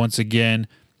read it. Once again,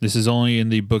 this is only in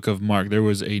the book of Mark. There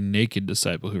was a naked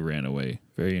disciple who ran away.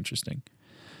 Very interesting.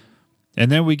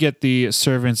 And then we get the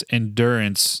servant's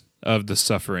endurance of the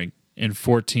suffering in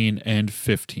 14 and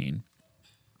 15.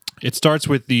 It starts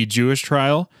with the Jewish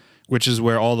trial, which is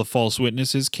where all the false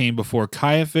witnesses came before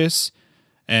Caiaphas.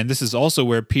 And this is also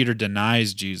where Peter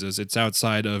denies Jesus. It's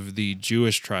outside of the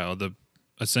Jewish trial, the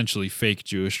essentially fake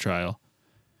Jewish trial.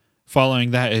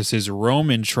 Following that is his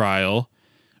Roman trial,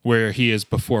 where he is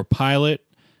before Pilate,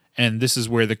 and this is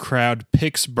where the crowd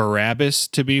picks Barabbas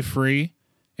to be free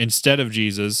instead of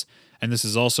Jesus, and this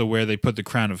is also where they put the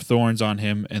crown of thorns on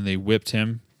him and they whipped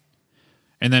him.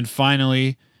 And then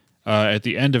finally, at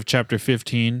the end of chapter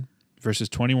 15, verses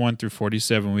 21 through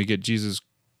 47, we get Jesus'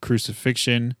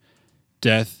 crucifixion,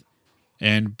 death,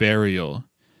 and burial.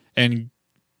 And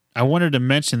I wanted to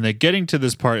mention that getting to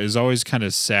this part is always kind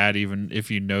of sad, even if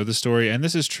you know the story. And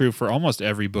this is true for almost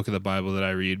every book of the Bible that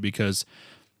I read, because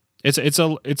it's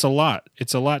a lot.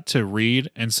 It's a lot to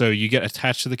read, and so you get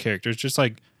attached to the characters,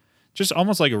 just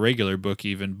almost like a regular book,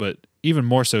 even, but even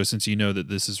more so since you know that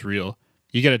this is real.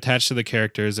 You get attached to the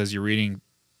characters as you're reading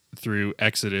through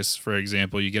Exodus, for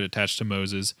example. You get attached to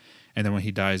Moses, and then when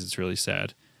he dies, it's really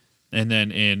sad. And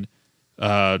then in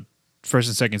First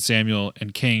and Second Samuel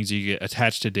and Kings, you get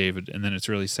attached to David, and then it's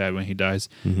really sad when he dies.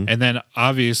 Mm-hmm. And then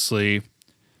obviously,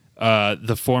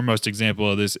 the foremost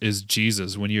example of this is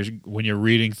Jesus. When you're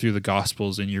reading through the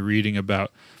Gospels and you're reading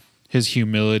about his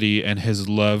humility and his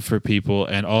love for people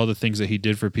and all the things that he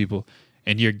did for people,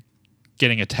 and you're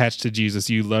getting attached to Jesus,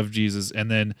 you love Jesus, and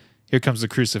then here comes the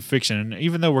crucifixion. And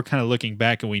even though we're kind of looking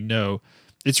back and we know,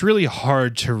 it's really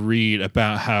hard to read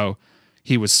about how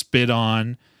he was spit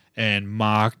on and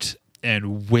mocked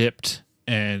and whipped,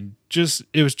 and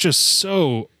it was just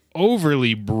so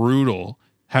overly brutal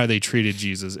how they treated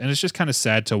Jesus. And it's just kind of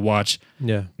sad to watch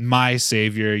my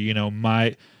Savior,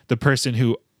 the person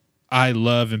who I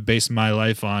love and base my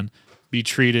life on, be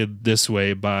treated this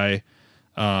way by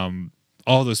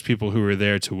all those people who were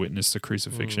there to witness the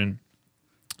crucifixion.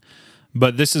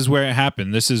 But this is where it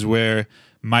happened. This is where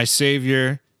my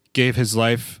Savior gave his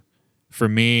life for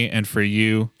me and for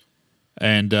you.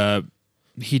 And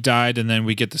he died, and then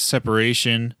we get the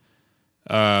separation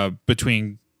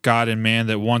between God and man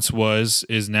that once was,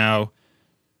 is now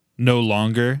no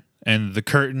longer. And the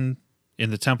curtain in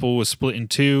the temple was split in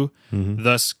two,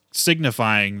 thus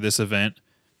signifying this event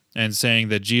and saying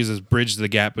that Jesus bridged the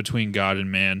gap between God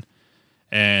and man.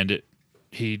 And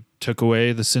he took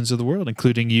away the sins of the world,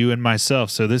 including you and myself.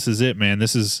 So this is it, man.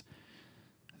 This is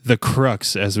the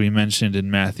crux, as we mentioned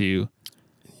in Matthew.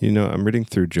 I'm reading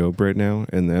through Job right now,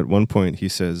 and at one point he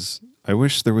says, I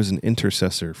wish there was an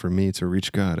intercessor for me to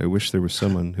reach God. I wish there was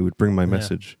someone who would bring my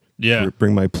message,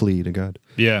 bring my plea to God.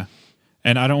 Yeah,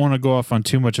 and I don't want to go off on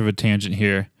too much of a tangent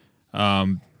here,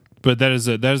 but that is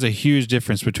a huge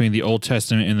difference between the Old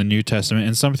Testament and the New Testament,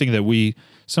 and something that we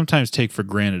sometimes take for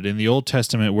granted. In the Old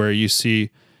Testament, where you see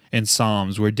in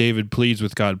Psalms where David pleads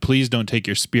with God, please don't take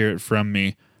your spirit from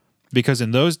me. Because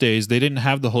in those days, they didn't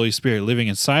have the Holy Spirit living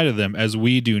inside of them as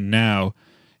we do now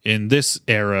in this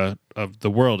era of the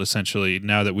world, essentially.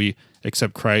 Now that we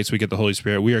accept Christ, we get the Holy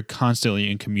Spirit, we are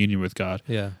constantly in communion with God.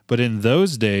 Yeah. But in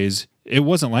those days, it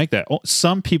wasn't like that.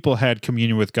 Some people had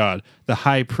communion with God, the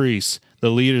high priests, the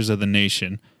leaders of the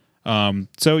nation.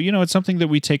 So, it's something that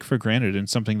we take for granted and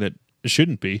something that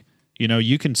shouldn't be.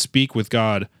 You can speak with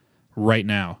God right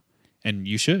now, and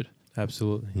you should.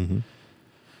 Absolutely. Mm-hmm.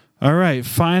 All right,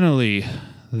 finally,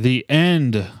 the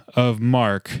end of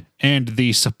Mark and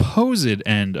the supposed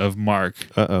end of Mark.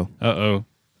 Uh-oh.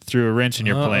 Threw a wrench in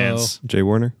your plans. Jay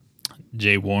Warner?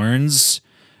 Jay Warnes.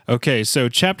 Okay, so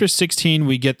chapter 16,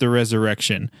 we get the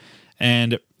resurrection.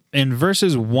 And in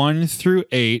verses 1 through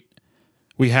 8,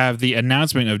 we have the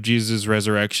announcement of Jesus'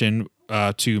 resurrection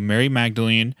to Mary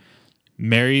Magdalene,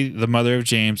 Mary, the mother of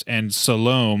James, and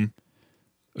Salome,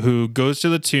 who goes to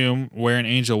the tomb where an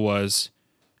angel was,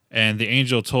 and the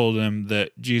angel told him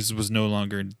that Jesus was no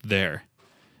longer there.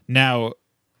 Now,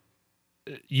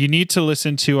 you need to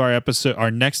listen to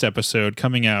our next episode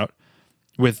coming out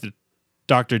with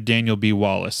Dr. Daniel B.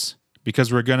 Wallace,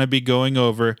 because we're going to be going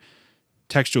over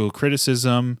textual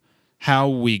criticism, how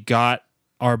we got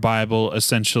our Bible,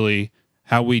 essentially,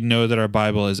 how we know that our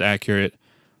Bible is accurate,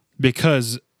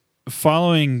 because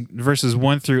following verses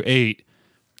 1 through 8,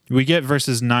 we get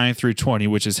verses 9 through 20,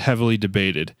 which is heavily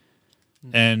debated.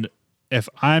 And if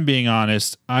I'm being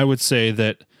honest, I would say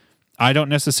that I don't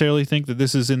necessarily think that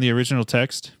this is in the original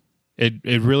text.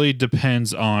 It really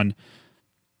depends on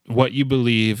what you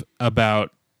believe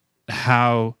about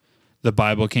how the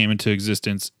Bible came into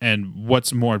existence and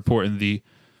what's more important, the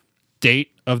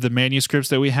date of the manuscripts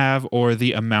that we have or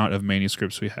the amount of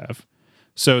manuscripts we have.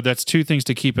 So that's two things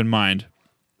to keep in mind.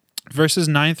 Verses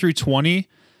 9 through 20,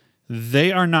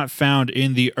 they are not found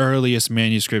in the earliest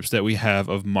manuscripts that we have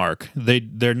of Mark.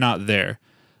 They're not there.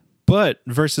 But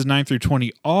verses 9 through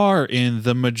 20 are in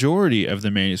the majority of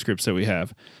the manuscripts that we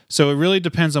have. So it really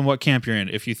depends on what camp you're in.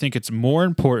 If you think it's more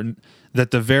important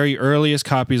that the very earliest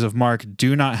copies of Mark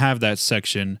do not have that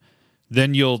section,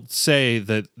 then you'll say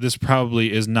that this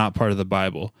probably is not part of the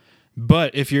Bible.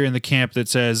 But if you're in the camp that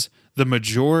says the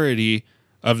majority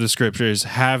of the scriptures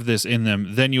have this in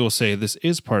them, then you will say this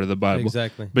is part of the Bible.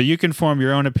 Exactly. But you can form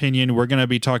your own opinion. We're going to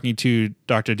be talking to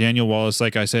Dr. Daniel Wallace,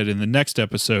 like I said, in the next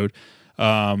episode.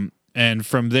 And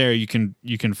from there, you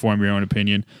can form your own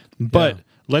opinion. But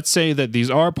let's say that these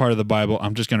are part of the Bible.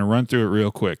 I'm just going to run through it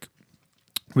real quick.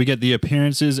 We get the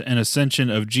appearances and ascension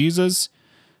of Jesus.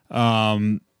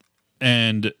 And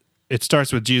it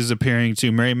starts with Jesus appearing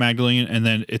to Mary Magdalene, and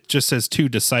then it just says 2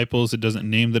 disciples. It doesn't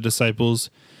name the disciples.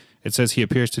 It says he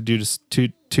appears to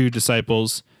two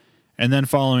disciples. And then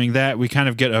following that, we kind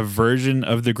of get a version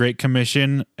of the Great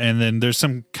Commission. And then there's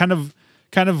some kind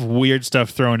of weird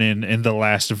stuff thrown in the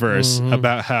last verse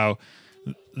about how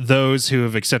those who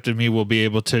have accepted me will be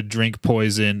able to drink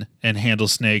poison and handle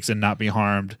snakes and not be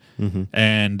harmed.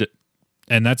 And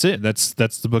that's it. That's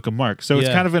the book of Mark. So it's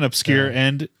kind of an obscure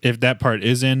end if that part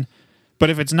is in. But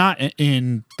if it's not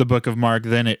in the book of Mark,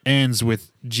 then it ends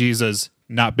with Jesus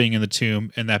not being in the tomb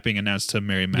and that being announced to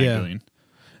Mary Magdalene.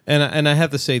 And I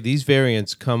have to say, these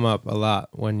variants come up a lot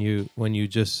when you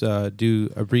just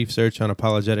do a brief search on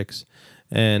apologetics.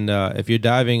 And if you're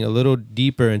diving a little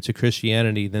deeper into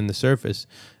Christianity than the surface,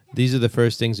 these are the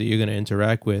first things that you're going to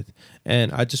interact with.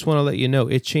 And I just want to let you know,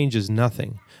 it changes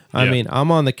nothing. I mean,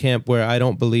 I'm on the camp where I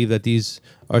don't believe that these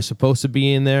are supposed to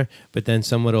be in there, but then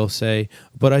someone will say,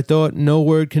 but I thought no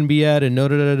word can be added, no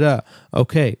da-da-da-da.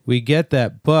 Okay, we get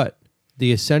that, but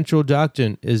the essential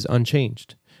doctrine is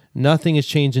unchanged. Nothing has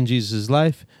changed in Jesus'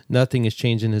 life, nothing has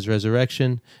changed in his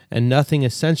resurrection, and nothing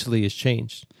essentially has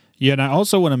changed. Yeah, and I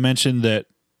also want to mention that,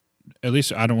 at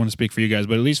least I don't want to speak for you guys,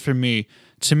 but at least for me,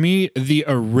 to me, the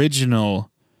original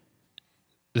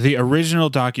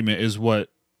document is what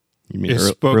is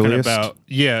spoken earliest? about.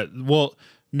 Yeah, well,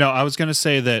 no, I was going to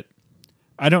say that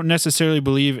I don't necessarily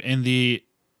believe in the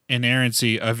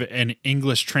inerrancy of an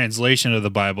English translation of the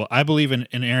Bible. I believe in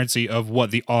inerrancy of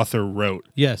what the author wrote.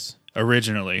 Yes.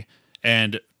 Originally.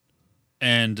 And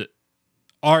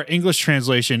our English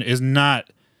translation is not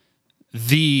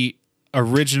the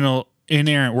original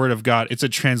inerrant word of God. It's a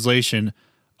translation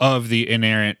of the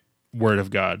inerrant word of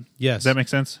God. Yes. Does that make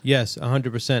sense? Yes,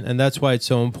 100%. And that's why it's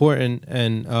so important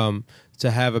and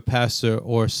to have a pastor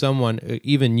or someone,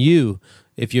 even you,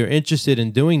 if you're interested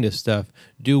in doing this stuff,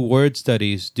 do word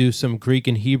studies, do some Greek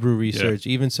and Hebrew research,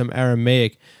 even some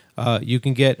Aramaic. You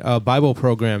can get Bible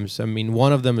programs. I mean,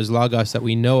 one of them is Logos that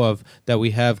we know of, that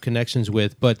we have connections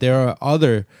with, but there are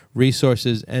other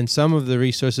resources, and some of the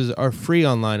resources are free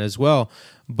online as well.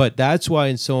 But that's why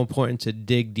it's so important to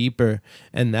dig deeper,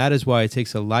 and that is why it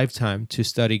takes a lifetime to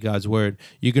study God's Word.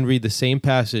 You can read the same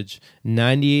passage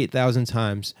 98,000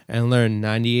 times and learn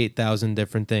 98,000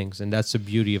 different things, and that's the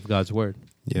beauty of God's Word.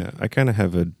 Yeah, I kind of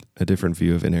have a different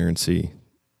view of inerrancy.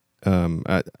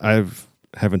 I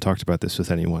haven't talked about this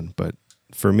with anyone, but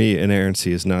for me,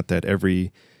 inerrancy is not that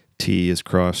every T is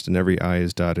crossed and every I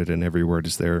is dotted and every word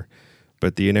is there,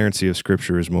 but the inerrancy of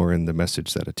Scripture is more in the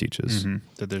message that it teaches. Mm-hmm.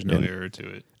 That there's no error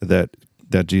to it.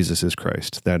 That Jesus is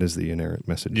Christ. That is the inerrant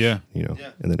message. Yeah. And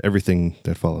then everything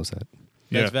that follows that.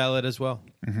 That's valid as well.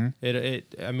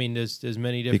 Mm-hmm. I mean, there's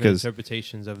many different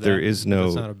interpretations of that. There is no.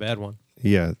 That's not a bad one.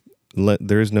 Yeah,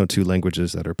 there is no two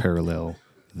languages that are parallel.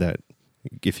 That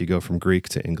if you go from Greek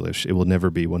to English, it will never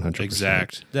be 100%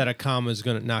 exact. That a comma is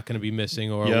not going to be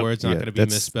missing, or a word's not going to be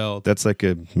misspelled. That's like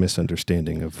a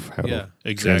misunderstanding of how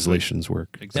translations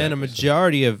work. Exactly. And a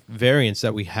majority of variants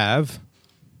that we have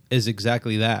is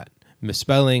exactly that: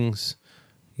 misspellings,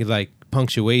 like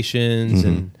punctuations,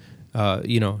 and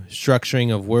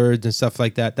structuring of words and stuff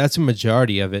like that. That's a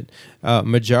majority of it.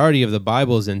 Majority of the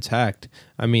Bible is intact.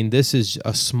 I mean, this is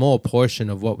a small portion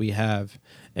of what we have.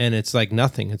 And it's like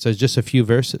nothing. It's just a few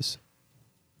verses.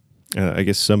 I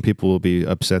guess some people will be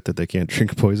upset that they can't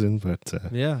drink poison, but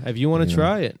if you want to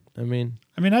try it, I mean,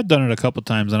 I've done it a couple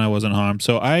times and I wasn't harmed.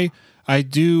 So I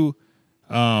do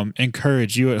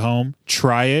encourage you at home,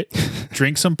 try it,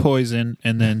 drink some poison,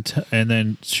 and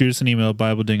then shoot us an email,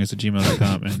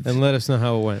 BibleDingers@gmail.com, and let us know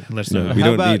how it went. Let us know. We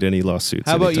don't need any lawsuits.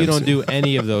 How about you don't do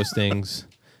any of those things?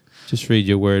 Just read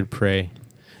your word, pray,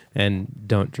 and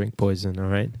don't drink poison, all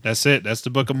right? That's it. That's the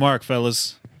Book of Mark,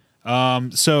 fellas.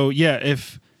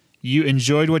 If you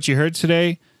enjoyed what you heard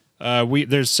today,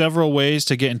 there's several ways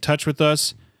to get in touch with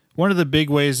us. One of the big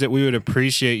ways that we would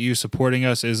appreciate you supporting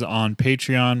us is on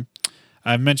Patreon.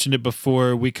 I've mentioned it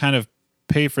before. We kind of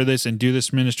pay for this and do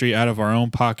this ministry out of our own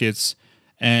pockets,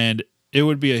 and it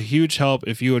would be a huge help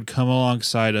if you would come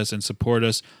alongside us and support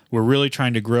us. We're really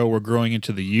trying to grow. We're growing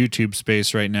into the YouTube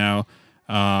space right now.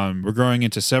 We're growing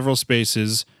into several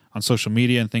spaces on social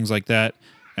media and things like that,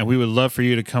 and we would love for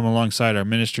you to come alongside our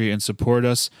ministry and support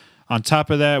us. On top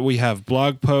of that, we have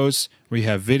blog posts, we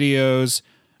have videos,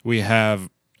 we have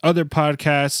other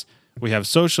podcasts, we have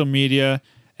social media,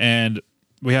 and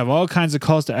we have all kinds of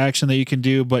calls to action that you can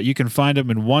do, but you can find them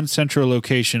in one central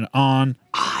location on...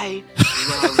 I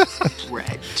love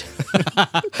bread.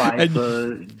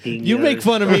 You make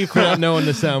fun of me for not knowing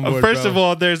the soundboard. First of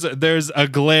all, there's a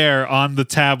glare on the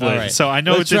tablet, right. so I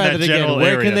know Let's it's in try that that general again.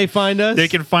 Where area. can they find us? They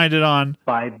can find it on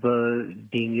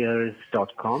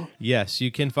BibleDingers.com. Yes, you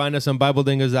can find us on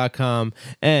BibleDingers.com,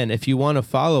 and if you want to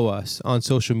follow us on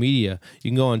social media,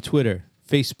 you can go on Twitter,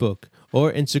 Facebook,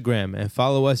 or Instagram and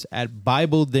follow us at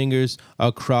Bible Dingers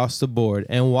across the board.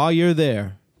 And while you're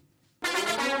there,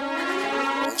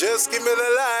 just give me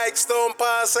the likes, don't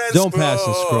pass and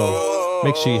scroll.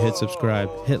 Make sure you hit subscribe,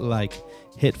 hit like,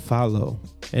 hit follow,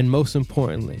 and most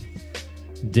importantly,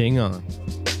 ding on.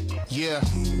 Yeah.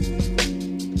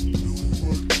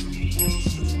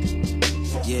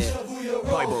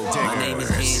 Bible My name is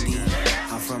Dingers. Andy.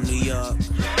 I'm from New York.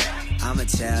 I'm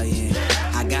Italian.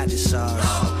 I got the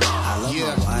sauce. I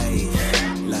love my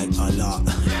wife like a lot.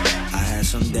 I had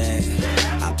some debt.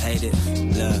 I paid it.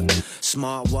 Look,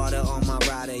 smart water on my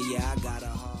rider. Yeah, I got a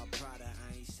heart.